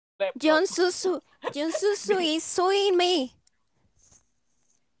laptop. John Susu Be- is suing me.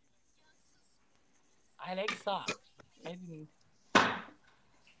 Alexa, I didn't.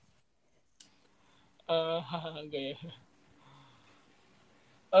 Okay.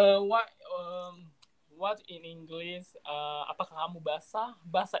 What what in English? Apakah kamu basah?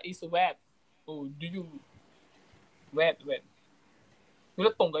 Basah is wet. Oh, do you wet?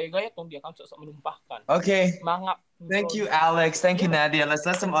 Udah tong gaya-gaya tong dia kan sok menumpahkan. Okay. Mangap Thank you, introduce. Alex. Thank you, Yeah. Nadia. Let's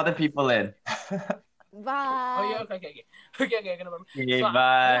let some other people in. Oh yeah, Bye. okay, no problem. Okay, So yeah,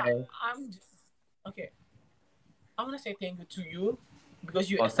 bye. okay. I wanna say thank you to you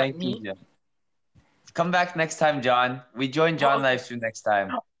because you Oh, accept thank you, me. John. Come back next time, John. We join Oh, John live okay. stream next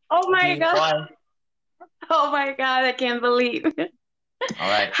time. Oh my Okay, God. bye. Oh my God, I can't believe. All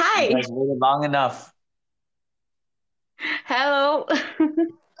right. You Hi. guys waited long enough. Hello.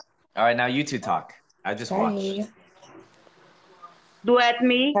 All right, now you two talk. I just watch. Hi. Duet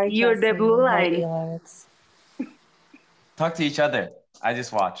me, Hi, you're the blue Jesse. Hi, line. Aylex. Talk to each other. I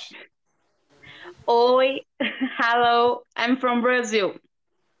just watch. Oi. Hello. I'm from Brazil.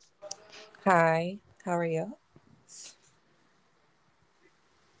 Hi. How are you?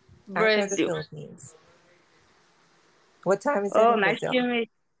 I'm from the Brazil. Philippines. What time is it Oh, in nice to Brazil? meet.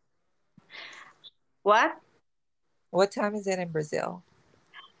 What? What time is it in Brazil?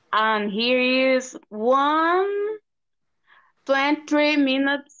 And here is 1:23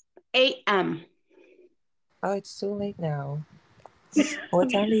 minutes a.m. Oh, it's too late now.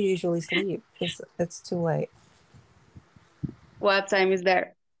 What time do you usually sleep? It's too late. What time is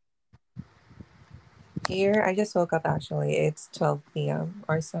there? Here, I just woke up actually. It's 12 p.m.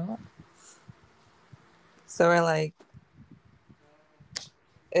 or so. So we're like,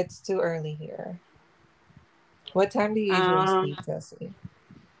 it's too early here. What time do you usually Uh, sleep, Jesse?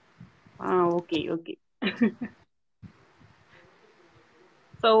 okay.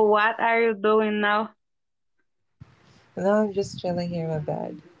 So what are you doing now? No, I'm just chilling here in my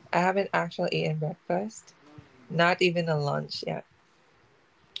bed. I haven't actually eaten breakfast. Not even a lunch yet.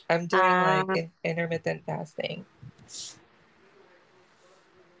 I'm doing Uh, like intermittent fasting.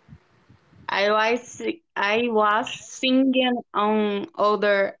 I was singing on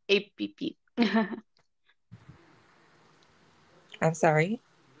other app. I'm sorry.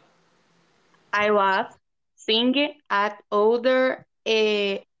 I was singing at other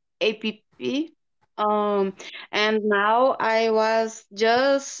app. Um, and now I was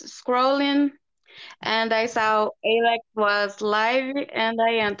just scrolling and I saw Aylex was live and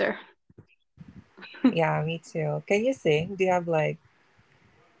I enter. Yeah, me too. Can you sing? Do you have like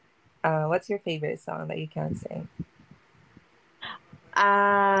what's your favorite song that you can sing?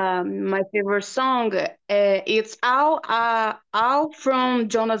 My favorite song, it's all from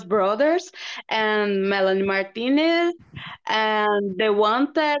Jonas Brothers and Melanie Martinez and The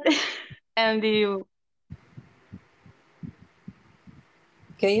Wanted and the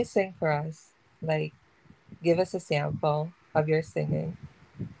Can you sing for us? Like give us a sample of your singing.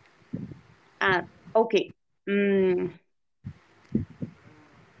 uh, okay. Mm,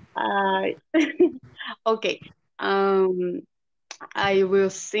 uh, okay. Um, I will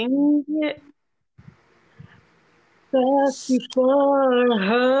sing just for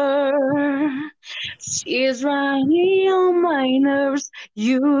her. She's running on my nerves.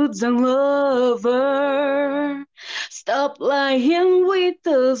 You don't love her. Stop lying with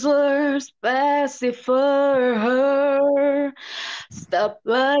those words. Passive for her. Stop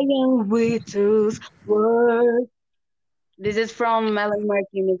lying with those words. This is from Melanie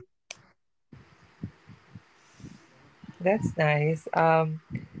Martinez. That's nice.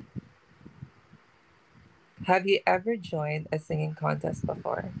 Have you ever joined a singing contest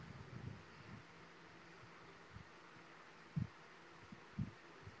before?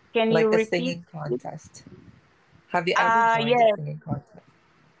 Can you Like a repeat? singing contest. Have you ever joined a Yes. singing contest?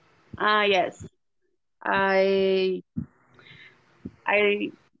 Yes. I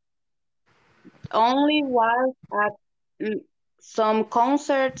I only was at mm, some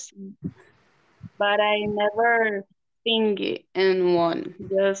concerts, but I never sing in one.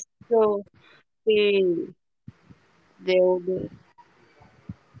 Just to see the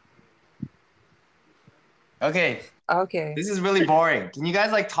Okay, Okay. this is really boring. Can you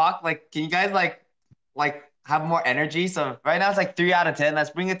guys like talk? Like, can you guys like have more energy? So right now it's like 3 out of 10.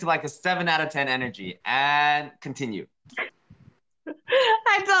 Let's bring it to like a 7 out of 10 energy and continue.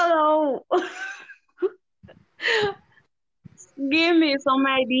 I don't know. Give me some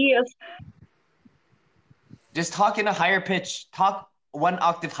ideas. Just talk in a higher pitch. Talk 1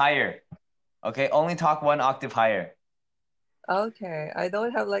 octave higher. Okay, only talk 1 octave higher. Okay. I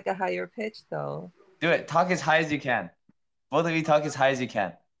don't have like a higher pitch though. Do it. Talk as high as you can. Both of you talk as high as you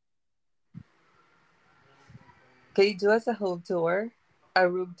can. Can you do us a home tour? A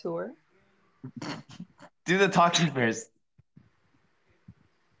room tour? Do the talking first.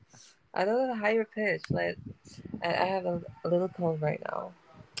 I don't know the higher pitch. Like, I have a little cold right now.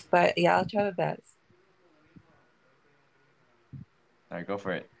 But yeah, I'll try my best. All right, go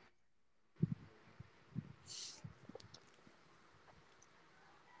for it.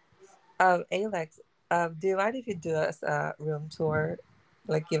 Alex, do you mind if you do us a room tour?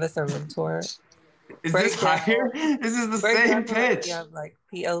 Like, give us a room tour. Is For this higher? example, This is the for same example, like you pitch. have like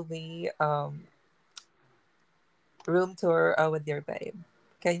POV room tour with your babe.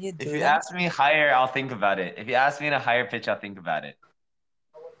 Can you If do you that ask me higher, I'll think about it. If you ask me in a higher pitch, I'll think about it.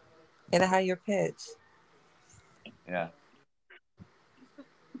 in a higher pitch? Yeah.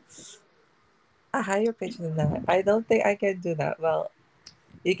 A higher pitch than that. I don't think I can do that. Well,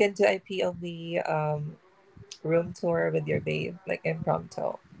 you can do a POV room tour with your babe, like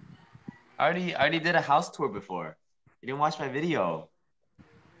impromptu. I already did a house tour before. You didn't watch my video.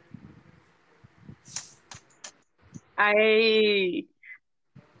 I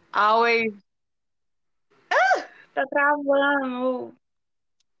always. Tá travando.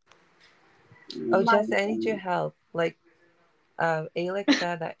 Oh, Jess, I need your help. Like, Alex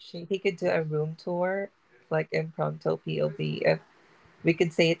said that he could do a room tour, like impromptu POV, if we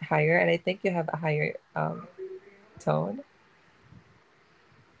could say it higher. And I think you have a higher tone.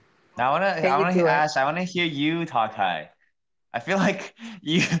 Now Can I you wanna do it? Ash, I wanna hear you talk high. I feel like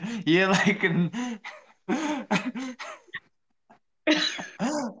you like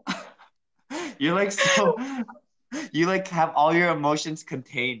you're like so you like have all your emotions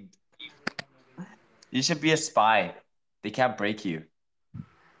contained. You should be a spy. They can't break you.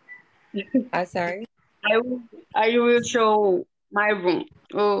 I'm sorry. I will, I will show my room.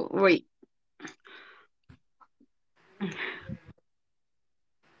 Oh, wait.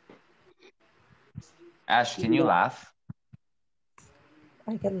 Ash, can you laugh?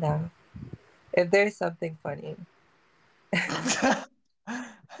 I can laugh. If there's something funny.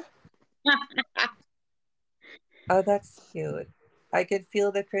 Oh, that's cute. I can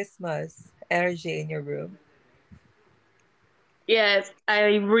feel the Christmas energy in your room. Yes,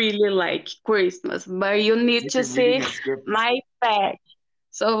 I really like Christmas, but you It's need like to you're reading see a script. my pet.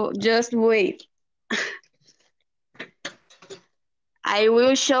 So just wait. I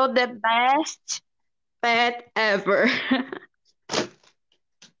will show the best pet ever.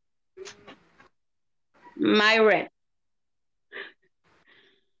 My rat.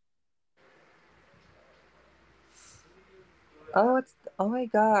 Oh my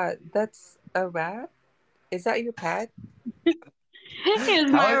god, that's a rat? Is that your pet?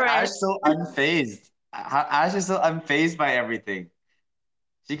 Here's How my is Ash rat. so unfazed? How Ash is so unfazed by everything.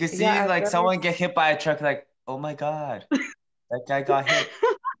 She could Yeah, see I've like never someone get hit by a truck, like, oh my god, that guy got hit.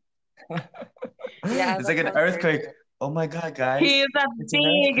 yeah, I'm It's a like an calm earthquake. person. Oh my god, guys, He's a it's an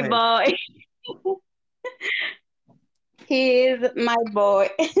big earthquake. boy. He is my boy.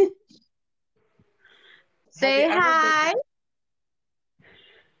 Have you Say ever been hi.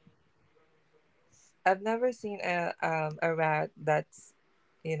 I've never seen a rat that's,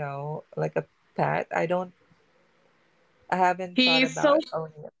 like a pet. I haven't thought He's so about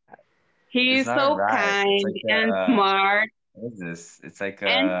owning a pet. It's he's not a so rat. It's kind like and a smart what is this? It's like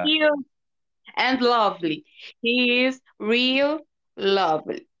and a cute and lovely. He is real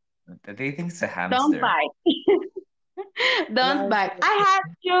lovely. I think it's a Don't hamster. bite. Yeah, Don't it's bite. a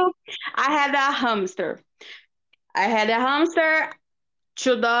I had a hamster. I had a hamster,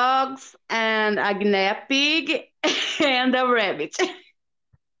 two dogs, and a guinea pig, and a rabbit.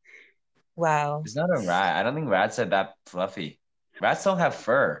 wow. It's not a rat. I don't think rats are that fluffy. Rats don't have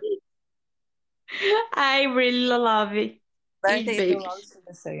fur. I really love it. But I Each think it baby. belongs to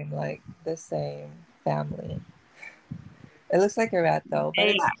the same family. It looks like a rat though, but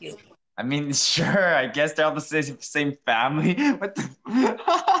it's Yeah. cute. I mean, sure, I guess they're all the same family. What the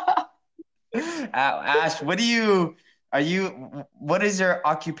Ash, what is your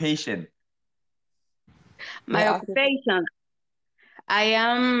occupation? My My occupation. I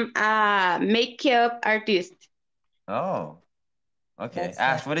am a makeup artist. Oh, okay. that's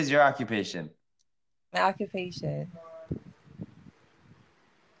nice. Ash, what is your occupation? My occupation.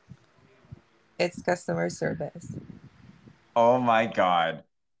 It's customer service. Oh my God.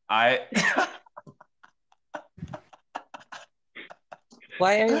 I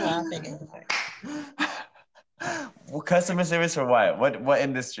Why are you laughing, Alex? Well, customer service for what? What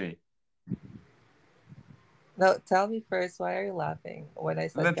industry? No, tell me first, why are you laughing when I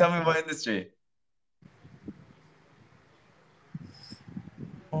And said then tell me customer? what industry.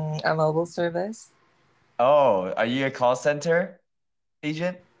 A mobile service? Oh, are you a call center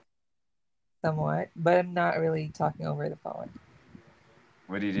agent? somewhat, but I'm not really talking over the phone.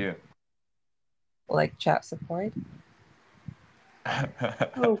 What do you Like chat support.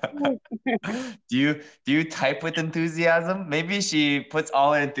 do? Do you type with enthusiasm? Maybe she puts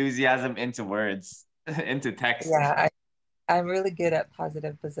all her enthusiasm into words, into text. Yeah, I'm really good at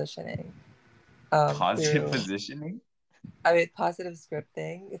positive positioning. Positive Through positioning. I mean positive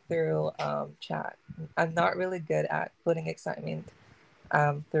scripting through chat. I'm not really good at putting excitement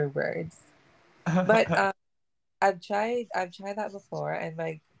through words. But I've tried that before, and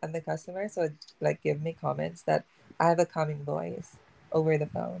the customers would like give me comments that I have a calming voice over the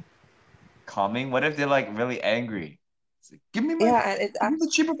phone. Calming. What if they're like really angry? It's like, Yeah, and give me the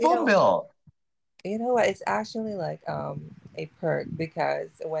cheaper you phone know bill. you know what? It's actually like a perk because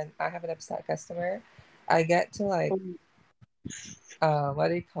when I have an upset customer, I get to like what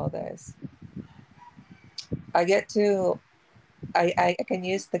do you call this? I get to I can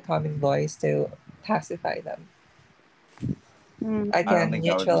use the calming voice to pacify them. Mm. I I don't can think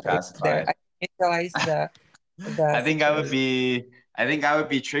I would be neutralize pacified. the I think I would situation. be I think I would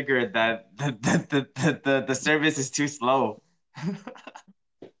be triggered that the service is too slow.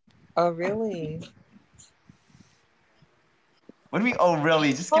 Oh really? What do you mean? Oh,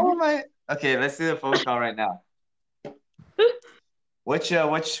 really? Just give me Oh, my. Okay, let's do the phone call right now. Which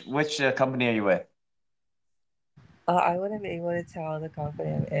company are you with? I wouldn't be able to tell the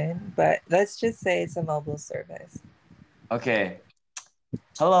company I'm in, but let's just say it's a mobile service. Okay.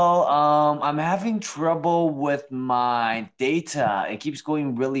 Hello. I'm having trouble with my data. It keeps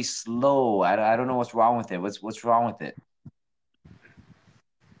going really slow. I don't know what's wrong with it. What's wrong with it?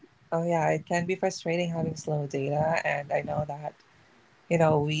 Oh yeah, it can be frustrating having slow data, and I know that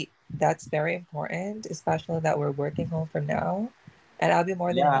we that's very important, especially that we're working home from now, and I'll be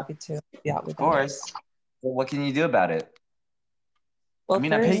more than Yeah, happy to help you out of with that. course. Well, what can you do about it? I Well,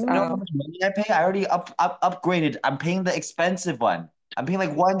 mean, I pay. first, You know how much money I pay? I already upgraded. I'm paying the expensive one. I'm paying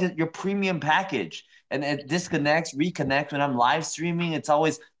like your premium package, and it disconnects, reconnects when I'm live streaming. It's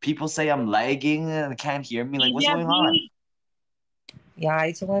always people say I'm lagging and can't hear me. Like, what's yeah, going on? yeah,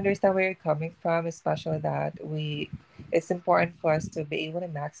 I totally understand where you're coming from, especially that it's important for us to be able to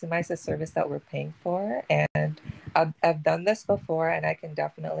maximize the service that we're paying for. And I've done this before, and I can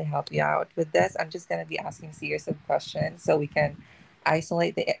definitely help you out with this. I'm just going to be asking series of questions so we can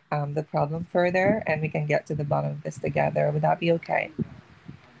isolate the problem further, and we can get to the bottom of this together. Would that be okay?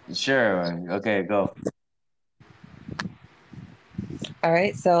 Sure. Okay, go. All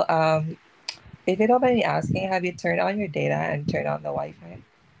right. So, if you don't mind me asking, have you turned on your data and turned on the Wi-Fi?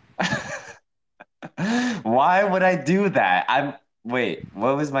 Why would I do that? Wait,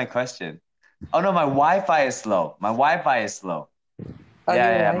 what was my question? Oh no, my Wi-Fi is slow. My Wi-Fi is slow. Oh, Yeah,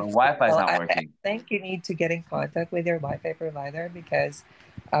 your yeah, my Wi-Fi. Wi-Fi is Well, not I working. think you need to get in contact with your Wi-Fi provider because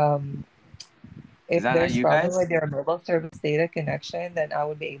um, Is if that not there's you problem guys? with your mobile service data connection, then I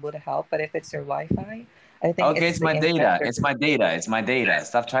would be able to help. But if it's your Wi-Fi, I think Okay, it's it's the my internet data. It's service. my data. It's my data.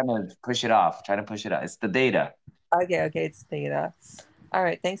 Stop trying to push it off. Trying to push it out. It's the data. Okay, okay, it's data. All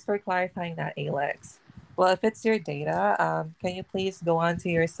right, thanks for clarifying that, Alex. Well, if it's your data, can you please go on to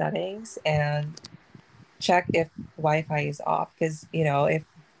your settings and check if Wi-Fi is off? Because if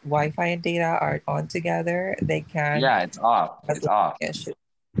Wi-Fi and data are on together, they can Yeah, it's off. cause It's off. issue.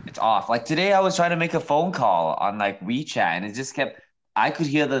 It's off. Like today, I was trying to make a phone call on like WeChat, and it just kept. I could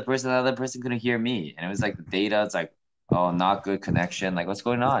hear the person, the other person couldn't hear me, and it was like the data. It's like, oh, not good connection. Like, what's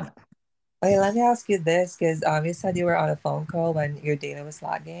going on? Okay, let me ask you this, because you said you were on a phone call when your data was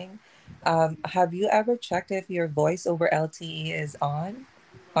lagging. Have you ever checked if your voice over LTE is on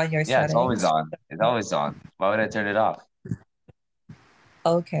your Yeah, it's always settings? on. It's always on. Why would I turn it off?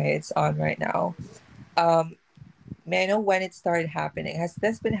 Okay, it's on right now. Um, may I know when it started happening? Has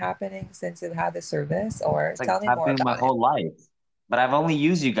this been happening since you've had the service, or It's like tell me more happening my about it? whole life. But I've only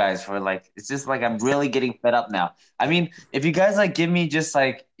used you guys for like it's just like I'm really getting fed up now. I mean, if you guys like give me just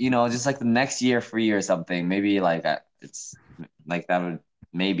like, just like the next year free or something, maybe like it's like that would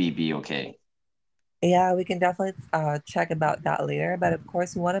maybe be okay. Yeah, we can definitely check about that later. But of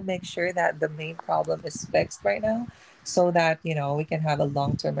course, we want to make sure that the main problem is fixed right now so that, we can have a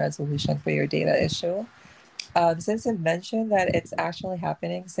long-term resolution for your data issue. Since you mentioned that it's actually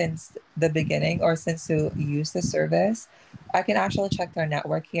happening since the beginning or since you use the service, I can actually check our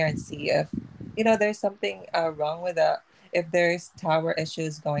network here and see if, there's something wrong with if there's tower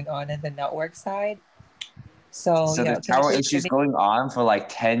issues going on in the network side. So, So the can you tower please give issues me going on for like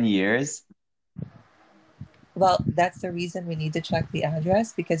 10 years. Well, that's the reason we need to check the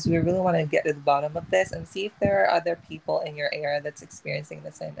address because we really want to get to the bottom of this and see if there are other people in your area that's experiencing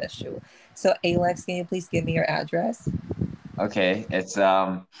the same issue. So, Alex, can you please give me your address? Okay, it's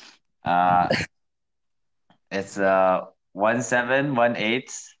Uh, it's 1718.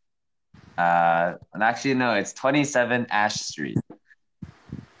 And actually no, it's 27 Ash Street.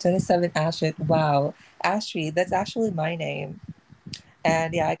 27 Ashit. Wow. Ashri, that's actually my name.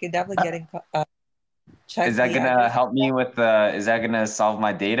 And yeah, I can definitely get in check Is that the gonna address. help me with the? Is that gonna solve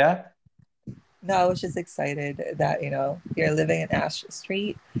my data? No, I was just excited that, you're living in Ash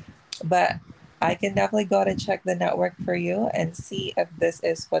Street. But I can definitely go out and check the network for you and see if this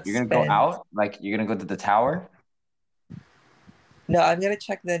is You're what's gonna go been. out? Like you're gonna go to the tower? No, I'm gonna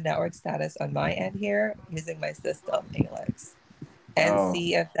check the network status on my end here using my system, Alex, and Oh,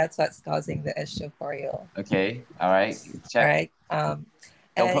 see if that's what's causing the issue for you. okay. All right. All Check. right. Don't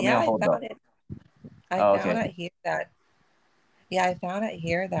And put me yeah, on I hold found though. it. I Oh, found okay. out here that I found out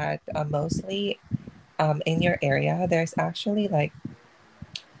here that mostly in your area there's actually like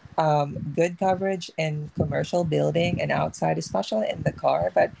good coverage in commercial building and outside, especially in the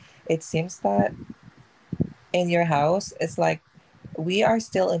car. But it seems that in your house, it's like we are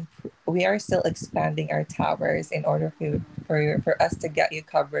still expanding our towers in order for us to get you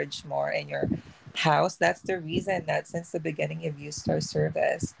coverage more in your house. That's the reason that since the beginning of used our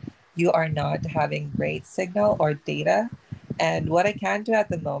service, you are not having great signal or data. And what I can do at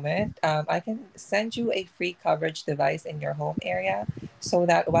the moment, I can send you a free coverage device in your home area so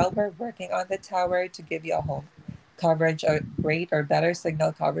that while we're working on the tower to give you a home coverage or great or better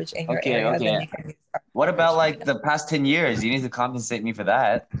signal coverage in your Okay, area, then okay. you can use our What about coverage like data. the past 10 years? You need to compensate me for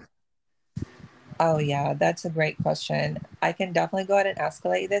that. Oh yeah, that's a great question. I can definitely go ahead and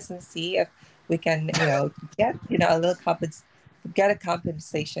escalate this and see if we can, get, a little get a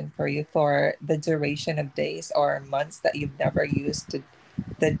compensation for you for the duration of days or months that you've never used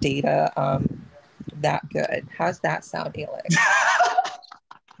the data that good. How's that sound, Alex?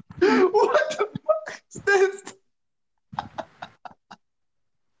 What the fuck is this?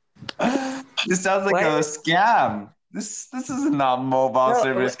 This sounds like What? a scam. This is not mobile No,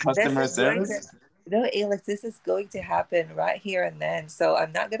 service this customer is going to service. no, Alex, this is going to happen right here and then. So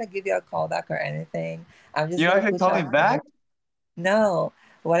I'm not gonna give you a call back or anything. I'm just You gonna actually put you call me on hold. back? No,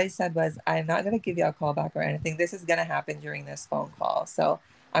 what I said was I'm not gonna give you a call back or anything. This is gonna happen during this phone call. So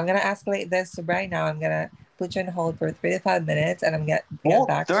I'm gonna escalate this right now. I'm gonna put you on hold for 3 to 5 minutes, and I'm get Oh,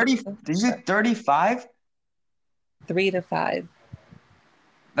 back to 30. you. Did you say 35? 3 to 5.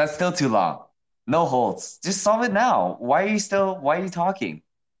 That's still too long. No holds. Just solve it now. Why are you talking?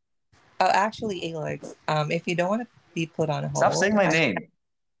 Oh, actually, Alex, if you don't want to be put on Stop hold, saying my name.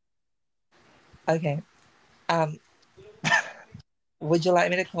 okay. Um, would you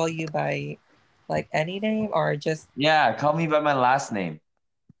like me to call you by like any name or just Yeah, call me by my last name.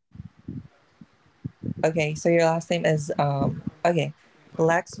 okay? So your last name is okay,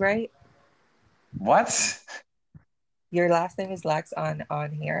 Lex, right? What? Your last name is Lex on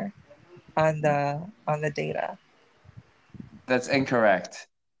here on the data. That's incorrect.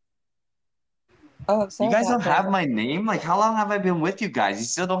 Oh, I'm You sorry guys don't about this. have my name? Like, how long have I been with you guys? You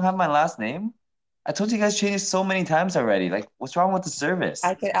still don't have my last name? I told you guys changed so many times already. Like, what's wrong with the service?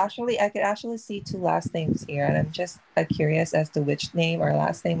 I could actually see two last names here, and I'm just curious as to which name or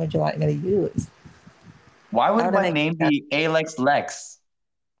last name would you like me to use? Why I would want to my make name that. be Alex Lex?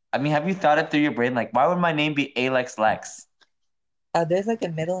 I mean, have you thought it through your brain? Like, why would my name be Aylex Lex? There's like a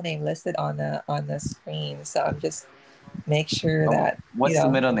middle name listed on the screen, so I'm just make sure Oh, that what's the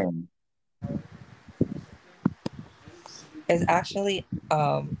middle name? it's actually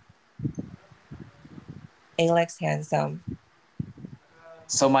Alex Handsome.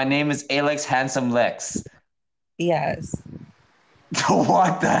 So my name is Alex Handsome Lex. Yes.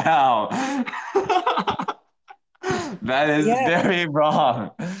 What the hell? That is Yeah. very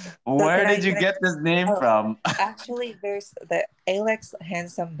wrong. So Where can I did you can I? get this name Oh, from? actually, there's the Alex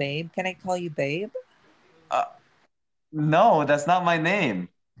Handsome Babe. Can I call you Babe? Uh, no, that's not my name.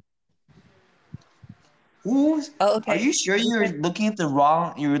 Who's? Oh, Are okay. you sure You you're can. looking at the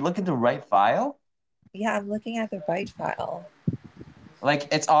wrong? You're looking at the right file? Yeah, I'm looking at the right file. Like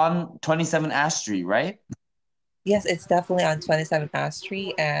it's on 27 Ash Street, right? Yes, it's definitely on 27 Ash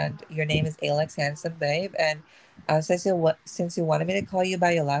Street, and your name is Alex Handsome Babe. And since you wanted me to call you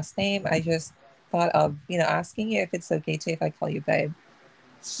by your last name, I just thought of asking you if it's okay to if I call you Babe.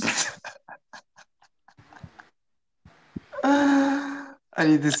 I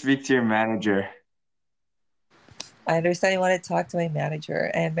need to speak to your manager. I understand you want to talk to my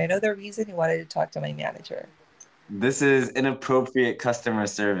manager, and I know the reason you wanted to talk to my manager. This is inappropriate customer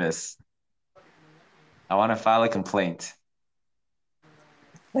service. I want to file a complaint.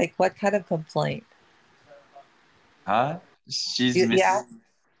 Like, what kind of complaint? Huh? She's You you miss. asked,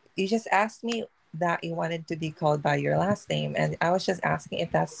 you just asked me that you wanted to be called by your last name, and I was just asking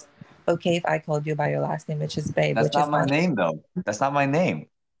if that's okay if I called you by your last name, which is Babe, That's which not is my not. name though. That's not my name.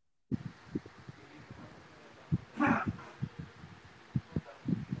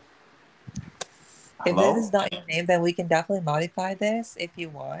 If this is Hello? not your name, then we can definitely modify this if you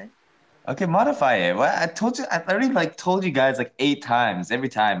want. Okay, modify it. Well, I told you, I already like told you guys like 8 times every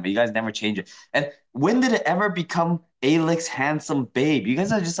time, but you guys never change it. And when did it ever become Aylex Handsome Babe? You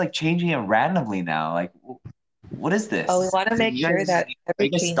guys are just like changing it randomly now. Like, what is Oh, we this? want to make You sure guys, that are every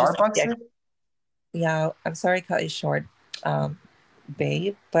you guys changes on Starbucks the here? yeah, I'm sorry, cut you short, um,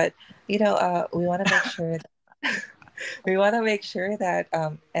 Babe, but we want to make sure we want to make sure that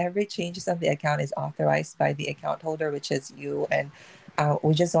every changes on the account is authorized by the account holder, which is you. And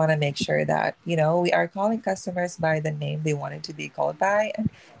we just want to make sure that, we are calling customers by the name they wanted to be called by. And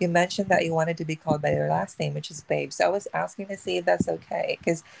you mentioned that you wanted to be called by their last name, which is Babe. So I was asking to see if that's okay.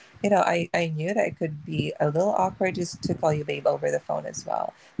 Because, I knew that it could be a little awkward just to call you Babe over the phone as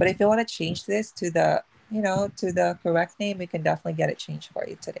well. But if you want to change this to the correct name, we can definitely get it changed for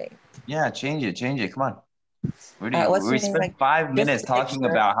you today. Yeah, change it, change it. Come on. What's We your name? spent Like, five just minutes to make talking sure.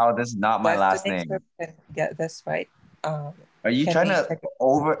 about how this is not my Just to last make sure name. we can get this right, Are you can trying we to check it?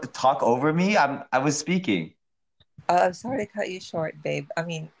 over talk over me? I was speaking. I'm sorry to cut you short, babe. I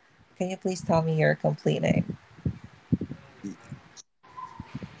mean, can you please tell me your complete name?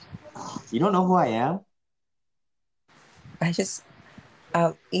 You don't know who I am? I just,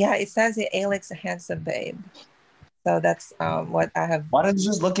 yeah, it says it, Alex Handsome Babe. So that's what I have. Why don't you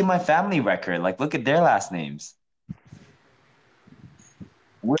just look at my family record? Like, look at their last names.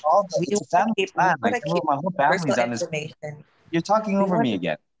 We It's a want to family keep. We plan. want Like, to keep my whole family's personal on this. information. You're talking We over want me to.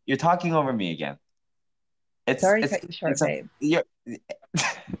 again. You're talking over me again. It's Sorry, to it's cut you short, it's a babe. you're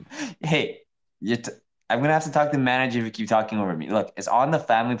hey, you're t I'm gonna have to talk to the manager if you keep talking over me. Look, it's on the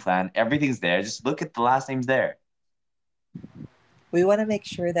family plan. Everything's there. Just look at the last names there. We want to make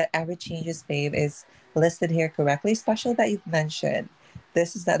sure that every changes, babe, is listed here correctly, especially that you've mentioned.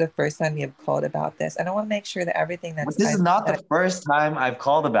 This is not the first time you've called about this, and I want to make sure that everything But this is not the that first time I've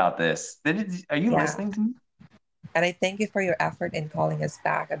called about this. Are you yeah. listening to me? And I thank you for your effort in calling us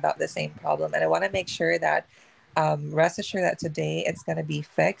back about the same problem. And I want to make sure that, rest assured that today it's going to be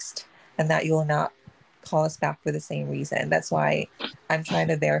fixed and that you will not call us back for the same reason. That's why I'm trying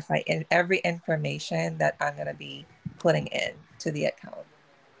to verify in every information that I'm going to be putting in to the account.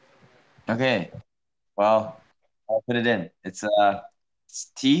 Okay. Well, I'll put it in. It's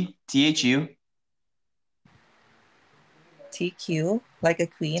THU TQ, like a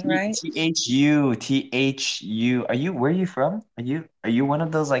queen, right? THU. Where are you from? Are you one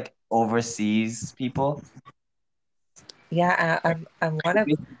of those like overseas people? Yeah, I'm one of,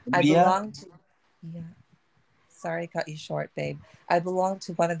 Based in I India? belong to, yeah. Sorry, cut you short, babe. I belong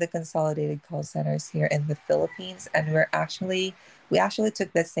to one of the consolidated call centers here in the Philippines, and we actually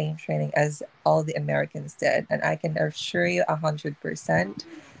took the same training as all the Americans did, and I can assure you 100%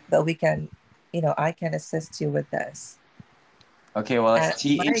 that I can assist you with this. Okay, well And it's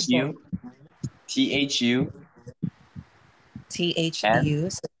my goal, THU N THU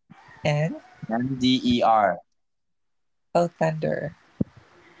and NDER. oh thunder,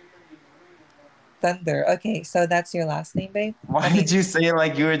 thunder. Okay, so that's your last name, babe. I Why did mean, you say it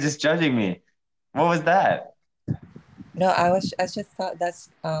like you were just judging me? What was that? no, I just thought that's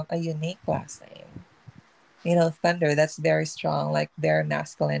a unique last name. Thunder, that's very strong, like very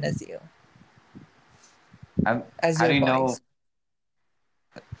masculine as How do your you know? voice.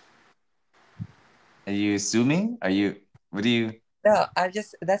 Are you assuming? What do you, No,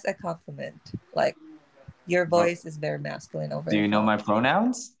 that's a compliment. Like your what, voice is very masculine over do the you know phone. my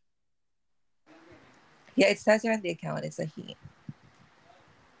pronouns? Yeah, it says here on the account it's a he.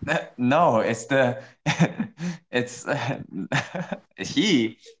 No, it's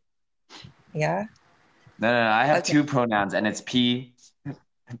he. Yeah? No, no, no, I have Okay. two pronouns and it's penis.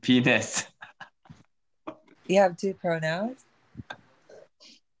 You have two pronouns.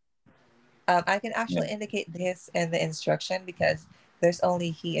 I can Yeah. actually indicate this in the instruction because there's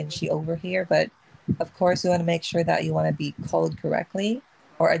only he and she over here, but of course we want to make sure that you want to be called correctly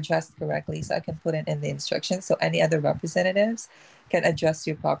or addressed correctly, so I can put it in the instructions so any other representatives can address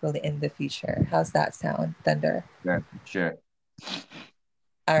you properly in the future. How's that sound, Thunder? Sure, sure.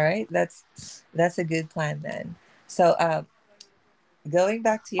 All right, that's a good plan then. So going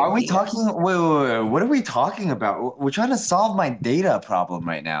back to your Are we data. talking? Wait. What are we talking about? We're trying to solve my data problem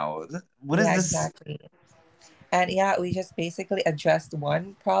right now. What is Yeah, this? exactly. And yeah, we just basically addressed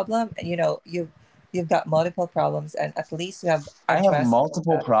one problem. You've got multiple problems, and at least we have I have addressed.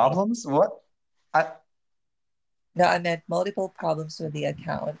 multiple problems. What? I No, I meant multiple problems with the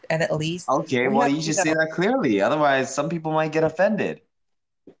account, and at least Okay. we Well, have you should say that clearly. Otherwise, some people might get offended.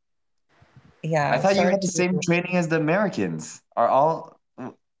 Yeah, I I'm thought you sorry had the same to. training as the Americans.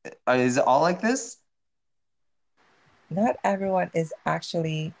 Is it all like this? Not everyone is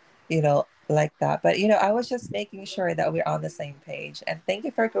actually, like that. But I was just making sure that we're on the same page. And thank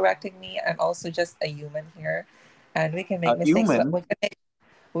you for correcting me. I'm also just a human here, and we can A make mistakes, but human?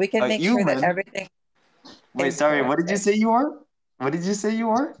 we can A make sure that human? everything Wait, is sorry. What did you corrected. say you are? What did you say you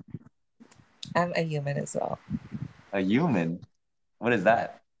are? I'm a human as well. A human? What is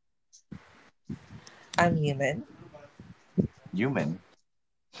that? I'm human, Human?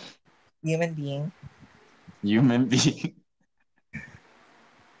 human being. Human being?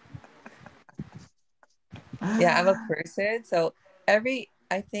 Yeah, I'm a person. So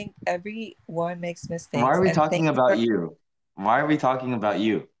I think everyone makes Why mistakes. are we And thank talking you for. about you? Why are we talking about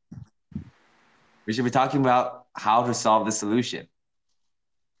you? We should be talking about how to solve the solution.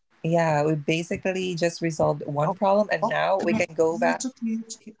 Yeah, we basically just resolved one Oh, problem, and oh, now come we here. can go No, back. it's okay.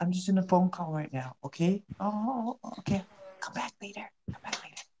 It's okay. I'm just in a phone call right now. Okay. Okay. Come back later. Come back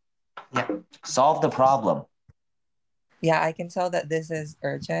later. Yeah. Solve the problem. Yeah, I can tell that this is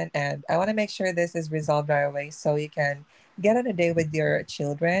urgent, and I want to make sure this is resolved right away so you can get on a day with your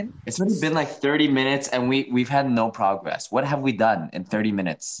children. It's already been like 30 minutes and we've had no progress. What have we done in 30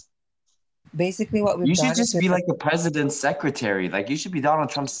 minutes? Basically, what we've You should done is just be like the president's secretary. Like you should be Donald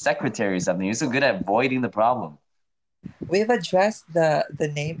Trump's secretary or something. You're so good at avoiding the problem. we've addressed the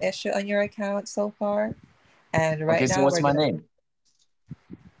name issue on your account so far, and Okay, right so now what's we're my gonna. name?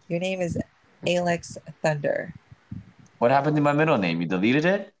 Your name is Alex Thunder. What happened to my middle name? You deleted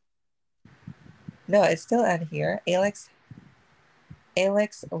it? No, it's still on here. Alex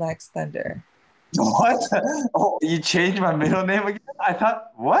Lex Thunder. What? Oh, you changed my middle name again? I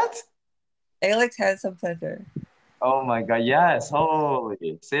thought, what? Alex Handsome Thunder. Oh my God, yes.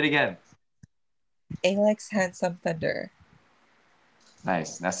 Holy. Say it again. Alex Handsome Thunder.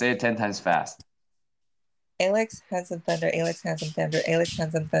 Nice. Now say it 10 times fast. Alex Handsome Thunder, Alex Handsome Thunder, Alex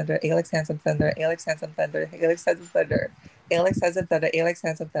Handsome Thunder, Alex Handsome Thunder, Alex Handsome Thunder, Alex Handsome Thunder, Alex Handsome Thunder, Alex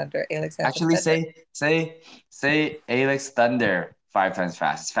Handsome Thunder, Alex Handsome Actually, Thunder. say Aylex Thunder 5 times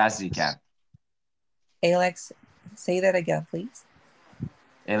fast, as fast as you can. Alex, say that again, please.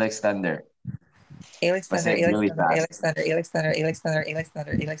 Aylex Thunder. Alex But Thunder, say it Alex really Thunder, fast. Alex Thunder, Alex Thunder, Alex Thunder, Alex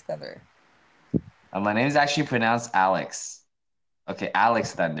Thunder, Alex Thunder. My name is actually pronounced Alex. Okay,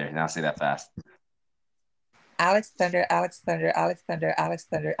 Alex Thunder. Now say that fast. Alex Thunder, Alex Thunder, Alex Thunder, Alex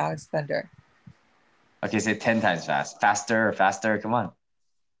Thunder, Alex Thunder. Okay, say it 10 times fast. Faster, faster. Come on.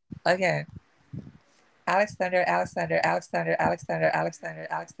 Okay. Alex Thunder, Alex Thunder, Alex Thunder, Alex Thunder, Alex Thunder,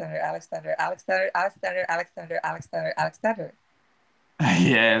 Alex Thunder, Alex Thunder, Alex Thunder, Alex Thunder, Alex Thunder, Alex Thunder, Alex Thunder.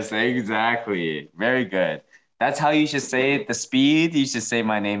 Yes, exactly. Very good. That's how you should say it. The speed, you should say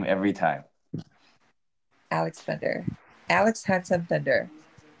my name every time. Alex Thunder. Alex Handsome Thunder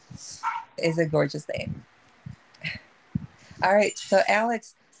is a gorgeous name. All right, so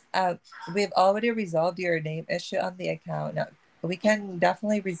Alex, uh, we've already resolved your name issue on the account. Now we can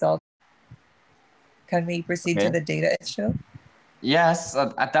definitely resolve. Can we proceed to Okay. the data issue? Yes,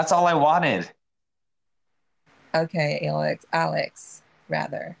 that's all I wanted. Okay, Alex,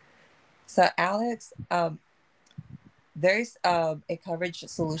 rather. So Alex, there's a coverage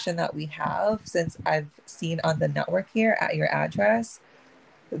solution that we have since I've seen on the network here at your address.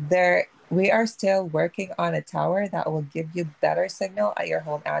 We are still working on a tower that will give you better signal at your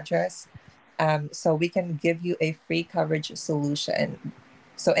home address. So we can give you a free coverage solution.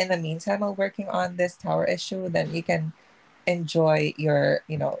 So in the meantime, while working on this tower issue, then you can enjoy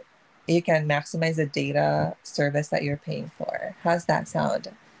you can maximize the data service that you're paying for. How's that sound,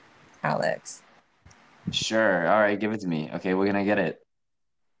 Alex? Sure. All right, give it to me. Okay, we're gonna get it.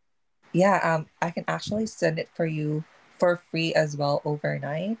 Yeah, I can actually send it for you for free as well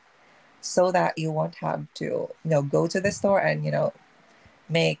overnight so that you won't have to, go to the store and,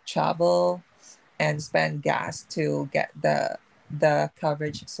 make travel and spend gas to get the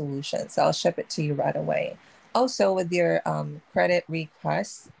coverage solution. So I'll ship it to you right away. Also, with your credit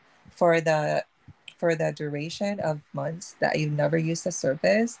request for the duration of months that you've never used the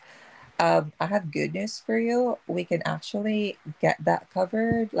service, I have good news for you. We can actually get that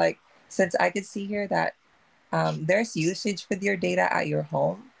covered. Like, since I could see here that there's usage with your data at your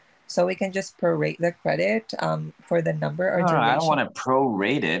home, so we can just prorate the credit for the number or No, I don't duration. want to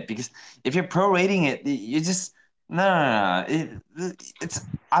prorate it because if you're prorating it, you just no. It's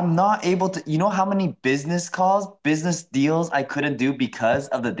I'm not able to. You know how many business calls, business deals I couldn't do because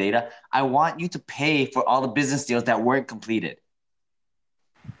of the data? I want you to pay for all the business deals that weren't completed.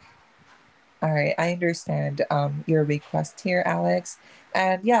 All right, I understand your request here, Alex.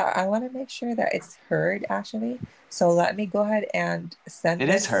 And yeah, I want to make sure that it's heard actually. So let me go ahead and send It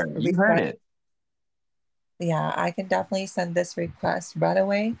is this her. You heard request. it. Yeah, I can definitely send this request right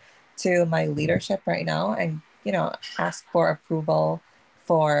away to my leadership right now and, ask for approval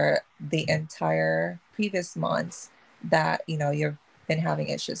for the entire previous months that, you've been having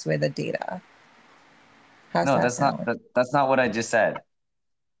issues with the data. How's No, that sound? that's not what I just said.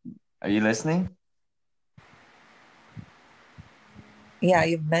 Are you listening? Yeah,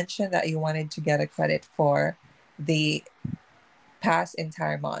 you've mentioned that you wanted to get a credit for the past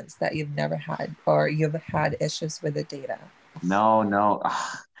entire months that you've never had or you've had issues with the data. No, no.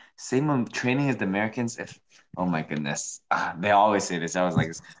 Same training as the Americans. Oh my goodness, they always say this. I was like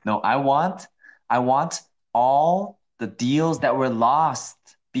this. No, I want all the deals that were lost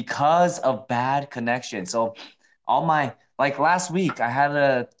because of bad connection. So, all my like last week, I had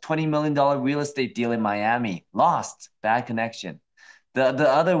a $20 million real estate deal in Miami, lost, bad connection. The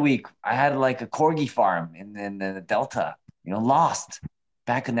other week, I had like a corgi farm in the Delta, lost,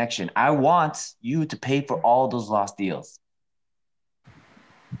 bad connection. I want you to pay for all those lost deals.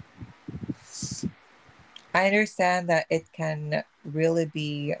 I understand that it can really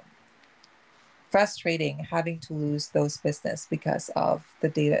be frustrating having to lose those business because of the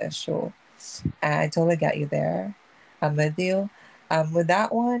data issue. And I totally get you there. I'm with you. With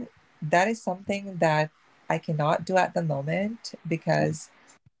that one, that is something that I cannot do at the moment because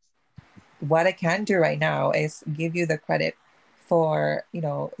what I can do right now is give you the credit for,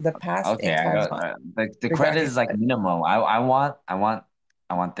 the past Okay, entire month the credit regarding is like minimum. I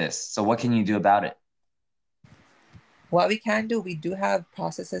want this. So what can you do about it? what we can do. We do have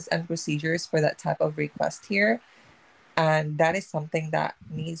processes and procedures for that type of request here. And that is something that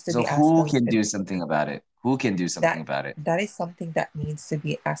needs to So be who can escalated. do something about it? Who can do something That about it? that is something that needs to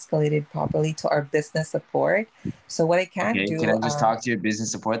be escalated properly to our business support. So what I can Okay, can do, I just talk to your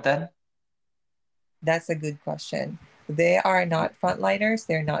business support then? that's a good question. They are not frontliners.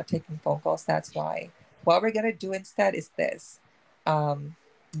 They're not taking phone calls. That's why. What we're gonna do instead is this. Um,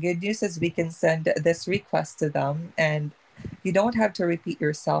 Good news is we can send this request to them, and you don't have to repeat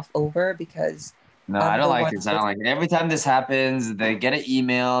yourself over because No, I don't the like one this. I don't like it. Every time this happens, they get an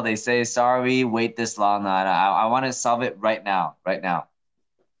email. They say, "Sorry, wait this long." No, I want to solve it right now. Right now.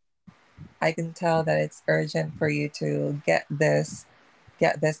 I can tell that it's urgent for you to get this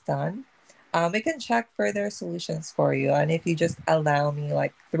done. We can check further solutions for you, and if you just allow me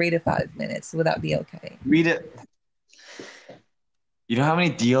like 3 to 5 minutes, would that be okay? Read it. You know how many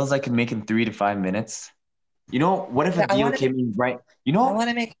deals I can make in 3 to 5 minutes? What if a Yeah, deal came in right? You I know want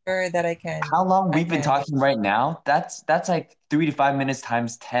to make sure that how long I we've been can. talking right now? That's like 3 to 5 minutes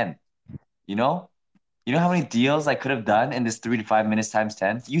times 10. You know? You know how many deals I could have done in this 3 to 5 minutes times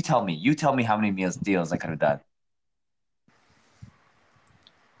 10? You tell me. You tell me how many deals I could have done.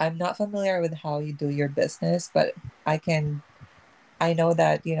 I'm not familiar with how you do your business, but I can. I know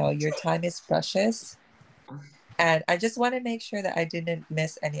that your time is precious, and I just want to make sure that I didn't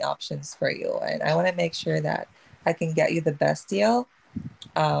miss any options for you, and I want to make sure that I can get you the best deal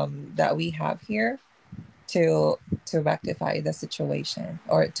that we have here to rectify the situation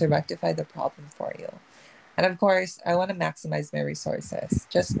or to rectify the problem for you. And of course, I want to maximize my resources,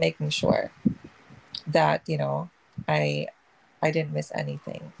 just making sure that I I didn't miss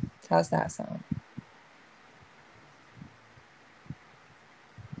anything. How's that sound?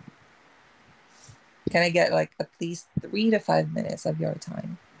 Can I get like at least 3 to 5 minutes of your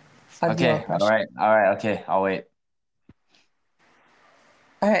time, of your Okay, precious? all right, okay, I'll wait.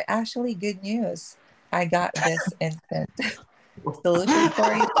 All right, actually, good news. I got this instant solution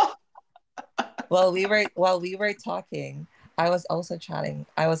for you. While we were talking, I was also chatting.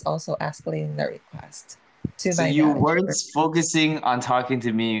 I was also escalating the request to So my you manager. weren't focusing on talking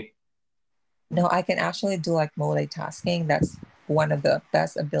to me. No, I can actually do like multitasking. That's one of the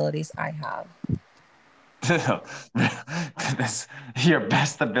best abilities I have. That's your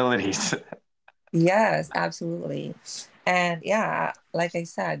best abilities. Yes, absolutely. And yeah, like I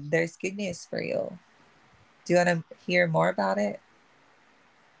said, there's good news for you. Do you want to hear more about it?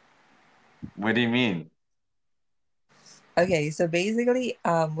 What do you mean? Okay, so basically,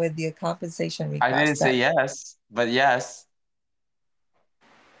 with the compensation I didn't request say that, yes, but yes.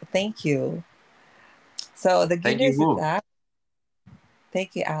 thank you. So the good Thank you, news is who? that,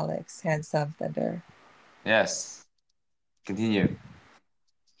 thank you, Alex, handsome thunder. Yes. Continue.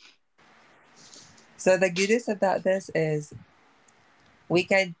 So the good news about this is we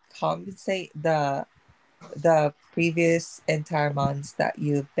can compensate the previous entire months that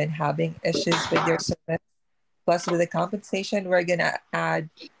you've been having issues with your service. Plus, with the compensation, we're gonna add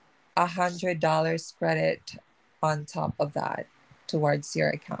 $100 credit on top of that towards your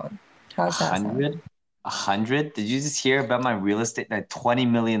account. A How's that sound? hundred? 100? Did you just hear about my real estate, that $20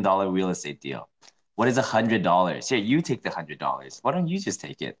 million real estate deal? What is $100? Here, you take the $100. Why don't you just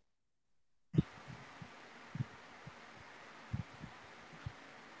take it?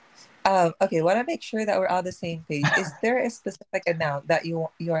 Okay, want to make sure that we're on the same page. Is there a specific amount that you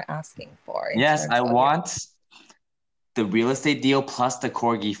are asking for in Yes, terms I of your? want the real estate deal plus the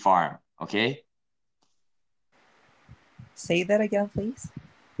corgi farm. Okay. Say that again, please.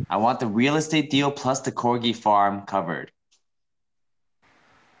 I want the real estate deal plus the corgi farm covered.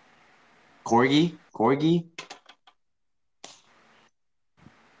 Corgi?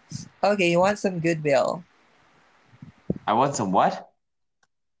 Okay, you want some goodwill. I want some what?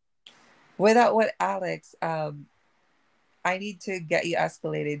 Without what, Alex, I need to get you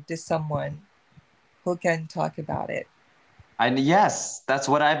escalated to someone who can talk about it. And yes, that's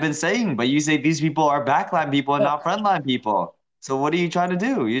what I've been saying. But you say these people are backline people and No, not frontline people. So what are you trying to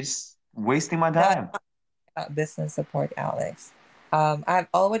do? You're just wasting my no, time. business support, Alex. I've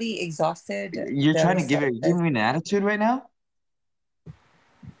already exhausted You're the trying to give resources. me an attitude right now?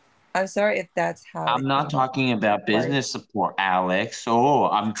 I'm sorry if that's how I'm it not came up. talking about business support, Alex. Oh,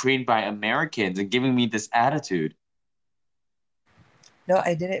 I'm trained by Americans and giving me this attitude. No,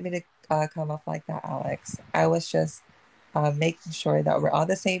 I didn't mean to come off like that, Alex. I was just making sure that we're on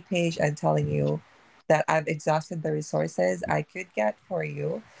the same page and telling you that I've exhausted the resources I could get for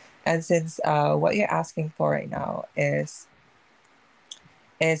you. And since what you're asking for right now is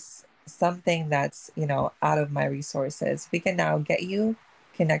something that's, out of my resources, we can now get you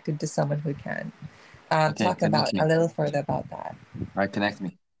connected to someone who can Okay, talk about connect me. a little further about that. All right, connect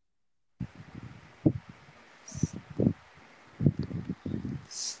me.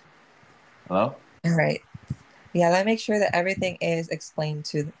 Hello? All right. Yeah, let me make sure that everything is explained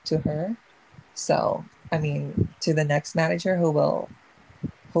to her. So, I mean, to the next manager who Are will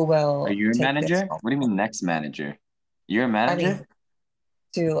you a take this manager? home. What do you mean next manager? You're a I manager?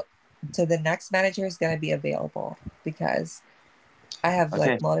 mean, to the next manager is going to be available because I have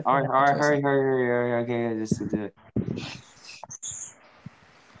Okay. like multiple All right, managers. hurry. Okay, just to do it.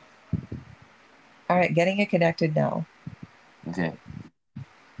 All right, getting it connected now. Okay.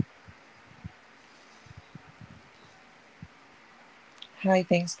 Hi,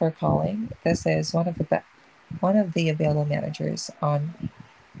 thanks for calling. This is one of the available managers on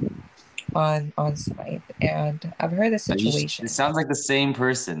site, and I've heard the It situation. sounds like the same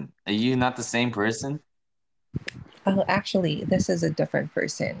person. Are you not the same person? Oh, actually, this is a different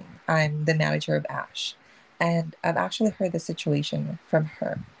person. I'm the manager of Ash, and I've actually heard the situation from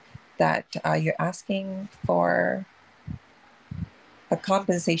her that you're asking for a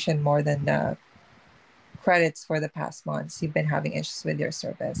compensation more than the credits for the past months you've been having issues with your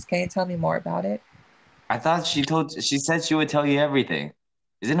service. Can you tell me more about it? I thought she said she would tell you everything.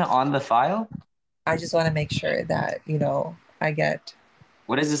 Isn't it on the file? I just want to make sure that I get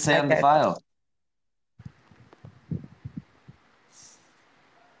What does it say I on the get. file?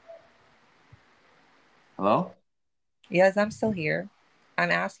 Hello? Yes, I'm still here.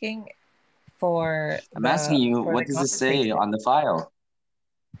 I'm asking for I'm asking you, what the does it say compensation. on the file?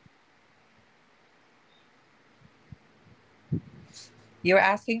 You're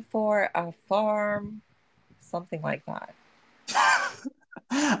asking for a farm, something like that.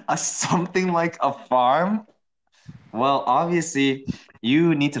 Something like a farm? Well, obviously,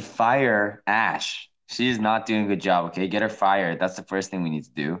 you need to fire Ash. She's not doing a good job, okay? Get her fired. That's the first thing we need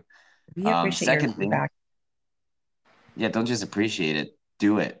to do. We appreciate your Second thing, feedback. yeah, don't just appreciate it.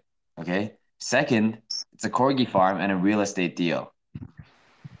 Do it, okay? Second, it's a corgi farm and a real estate deal.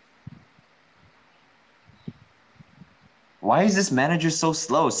 Why is this manager so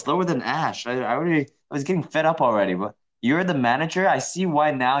slow? Slower than Ash. I was getting fed up already, but you're the manager. I see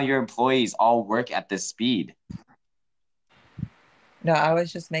why now your employees all work at this speed. No, I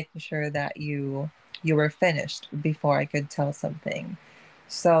was just making sure that you were finished before I could tell something.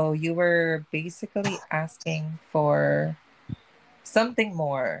 So you were basically asking for something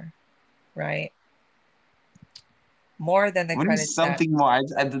more, right? More than the What is credits that something more?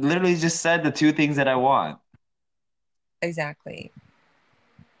 I literally just said the two things that I want. exactly.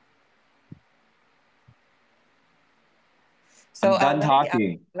 So I'm done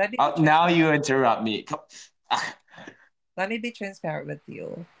talking. let me be Oh, now transparent. you interrupt me. Let me be transparent with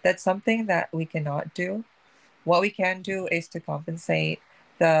you. That's something that we cannot do. What we can do is to compensate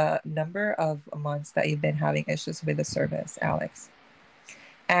the number of months that you've been having issues with the service, Alex.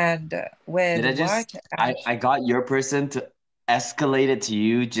 And with Did I what just Ash, I got your person to escalate it to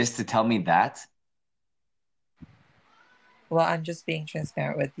you just to tell me that? well, I'm just being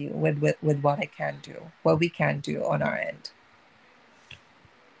transparent with you with what I can do, what we can do on our end.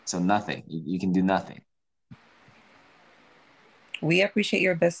 So nothing. You can do nothing. We appreciate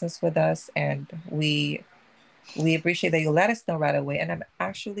your business with us, and we appreciate that you let us know right away. And I'm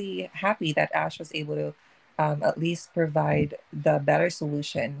actually happy that Ash was able to at least provide the better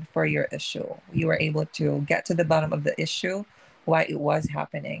solution for your issue. You were able to get to the bottom of the issue, why it was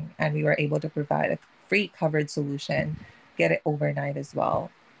happening, and we were able to provide a free covered solution, get it overnight as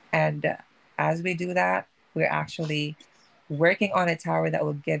well. And as we do that, we're actually working on a tower that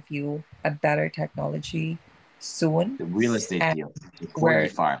will give you a better technology soon. The real estate And deal, the corgi we're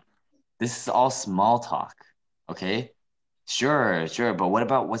farm. This is all small talk, okay? Sure, sure, but what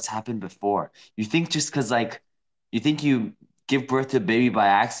about what's happened before? You think just because like you think you give birth to a baby by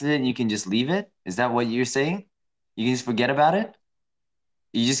accident, you can just leave it? Is that what you're saying? You can just forget about it?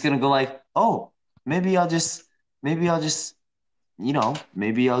 You're just gonna go like, oh, maybe I'll just, maybe I'll just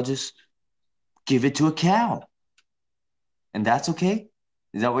give it to a cow. And that's okay?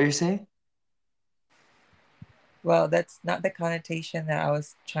 Is that what you're saying? Well, that's not the connotation that I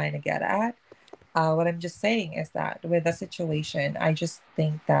was trying to get at. What I'm just saying is that with the situation, I just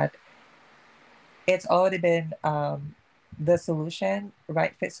think that it's already been the solution,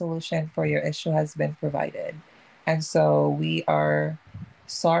 right fit solution for your issue has been provided. And so we are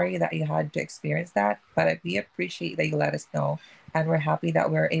sorry that you had to experience that, but we appreciate that you let us know. And we're happy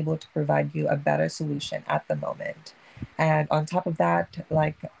that we're able to provide you a better solution at the moment. And on top of that,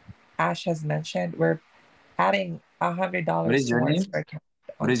 like Ash has mentioned, we're adding What $100 is your towards name? your account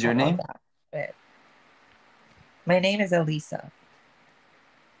What on is your top of name? that. But my name is Elisa.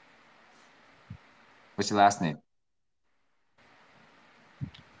 What's your last name?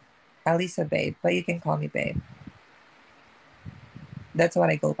 Elisa Babe, but you can call me Babe. That's what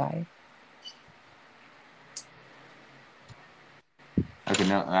I go by. Okay,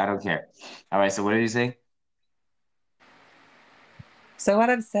 no, I don't care. All right, so what are you saying? So what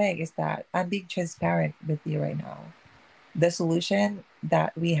I'm saying is that I'm being transparent with you right now. The solution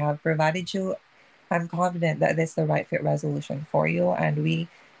that we have provided you, I'm confident that this is the right fit resolution for you, and we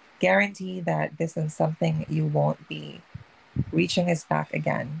guarantee that this is something you won't be reaching us back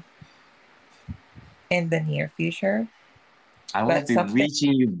again in the near future, I won't but be something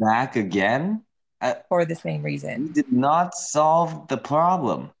reaching you back again. for the same You reason. did not solve the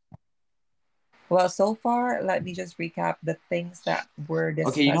problem. Well, so far, let me just recap the things that were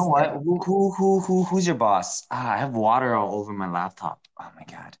Okay, you know discussed. what? Who's your boss? Ah, I have water all over my laptop. Oh my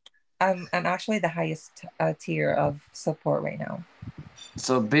God. I'm actually the highest tier of support right now.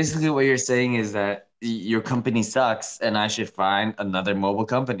 So basically, what you're saying is that your company sucks, and I should find another mobile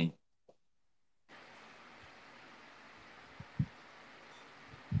company.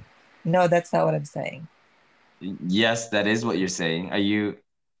 No, that's not what I'm saying. Yes, that is what you're saying. Are you?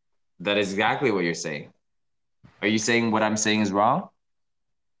 That is exactly what you're saying. Are you saying what I'm saying is wrong?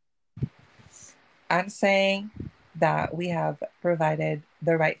 I'm saying that we have provided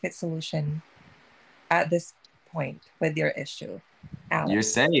the right fit solution at this point with your issue, You're Alex.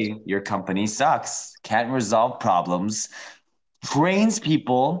 saying your company sucks, can't resolve problems, trains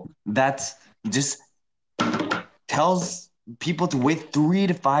people that just tells people to wait 3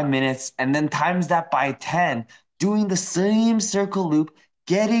 to 5 minutes and then times that by 10, doing the same circle loop,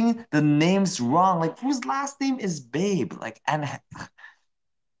 getting the names wrong. Like, whose last name is Babe? Like, and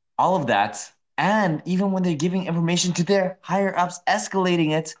all of that. And even when they're giving information to their higher ups,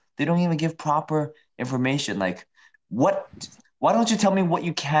 escalating it, they don't even give proper information. Like, what? Why don't you tell me what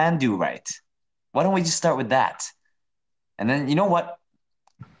you can do right? Why don't we just start with that? And then, you know what?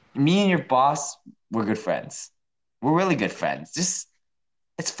 Me and your boss, we're good friends. We're really good friends. Just,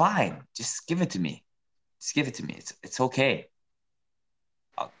 it's fine. Just give it to me. Just give it to me. It's okay.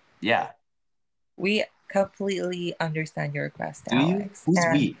 Yeah. We completely understand your request, Do you? Alex, Who's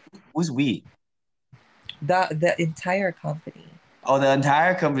and we? Who's we? the entire company. Oh, the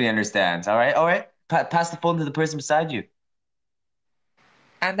entire company understands. All right. All right. Pass the phone to the person beside you.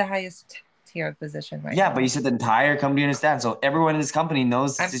 I'm the highest tier of position right Yeah, but you now. said the entire company understands. So everyone in this company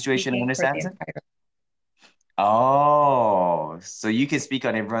knows the I'm situation and speaking for the understands it? entire. Oh, so you can speak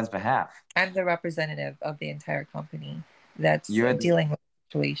on everyone's behalf. I'm the representative of the entire company that's You're dealing with the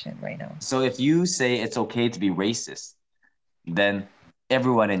situation right now. so if you say it's okay to be racist, then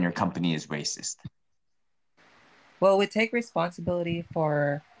everyone in your company is racist. Well, we take responsibility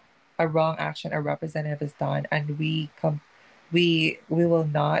for a wrong action a representative has done, and we will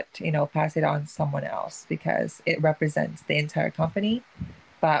not, pass it on to someone else because it represents the entire company.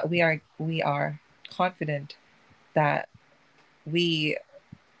 But we are confident that we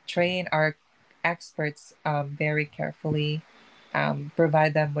train our experts very carefully,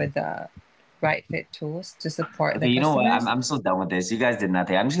 provide them with the right fit tools to support Okay, the you know what? customers. I'm so done with this. You guys did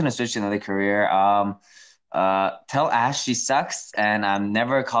nothing. I'm just gonna switch to another career. Tell Ash she sucks, and I'm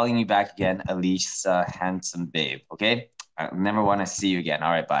never calling you back again, Elise, handsome babe. Okay? I never want to see you again.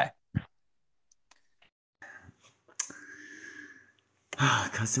 All right, bye.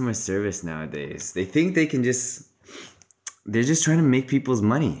 Customer service nowadays. They think they can just. They're just trying to make people's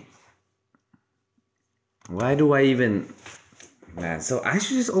money. Why do I even. Man, so I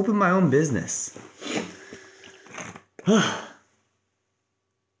should just open my own business. What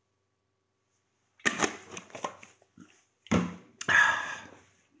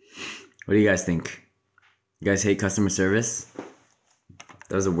do you guys think? You guys hate customer service?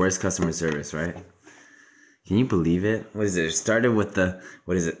 That was the worst customer service, right? Can you believe it? What is it? It started with the,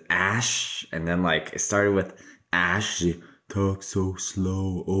 what is it, Ash? And then like, it started with Ash, she talks so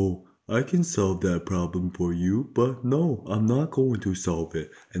slow. Oh, I can solve that problem for you, but no, I'm not going to solve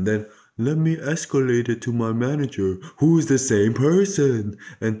it. And then let me escalate it to my manager, who is the same person.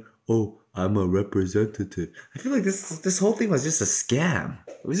 And oh, I'm a representative. I feel like this whole thing was just a scam.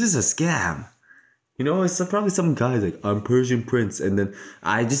 It was just a scam. You know, it's probably some guy like, I'm Persian Prince, and then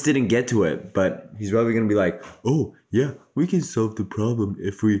I just didn't get to it, but he's probably gonna be like, oh, yeah, we can solve the problem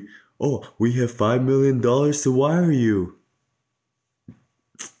if we have $5 million to wire you.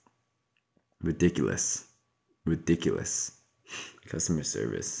 Ridiculous. Ridiculous. Customer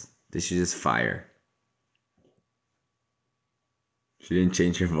service. They should just fire. She didn't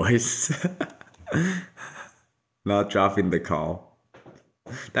change her voice. Not dropping the call.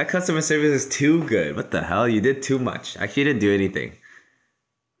 That customer service is too good. What the hell? You did too much. Actually, you didn't do anything.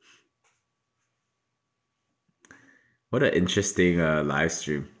 What an interesting live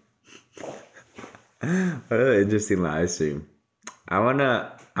stream. What an interesting live stream. I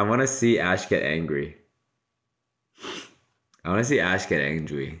wanna see Ash get angry. I wanna see Ash get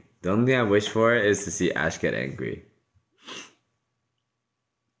angry. The only thing I wish for is to see Ash get angry.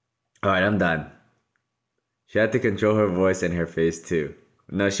 Alright, I'm done. She had to control her voice and her face too.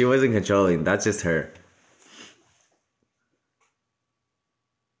 No, she wasn't controlling. That's just her.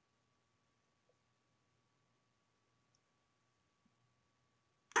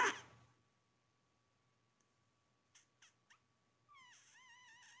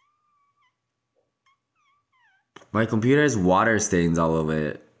 My computer has water stains all over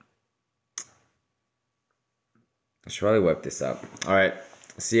it. I should probably wipe this up. Alright.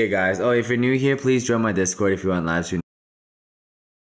 See you guys. Oh, if you're new here, please join my Discord if you want live stream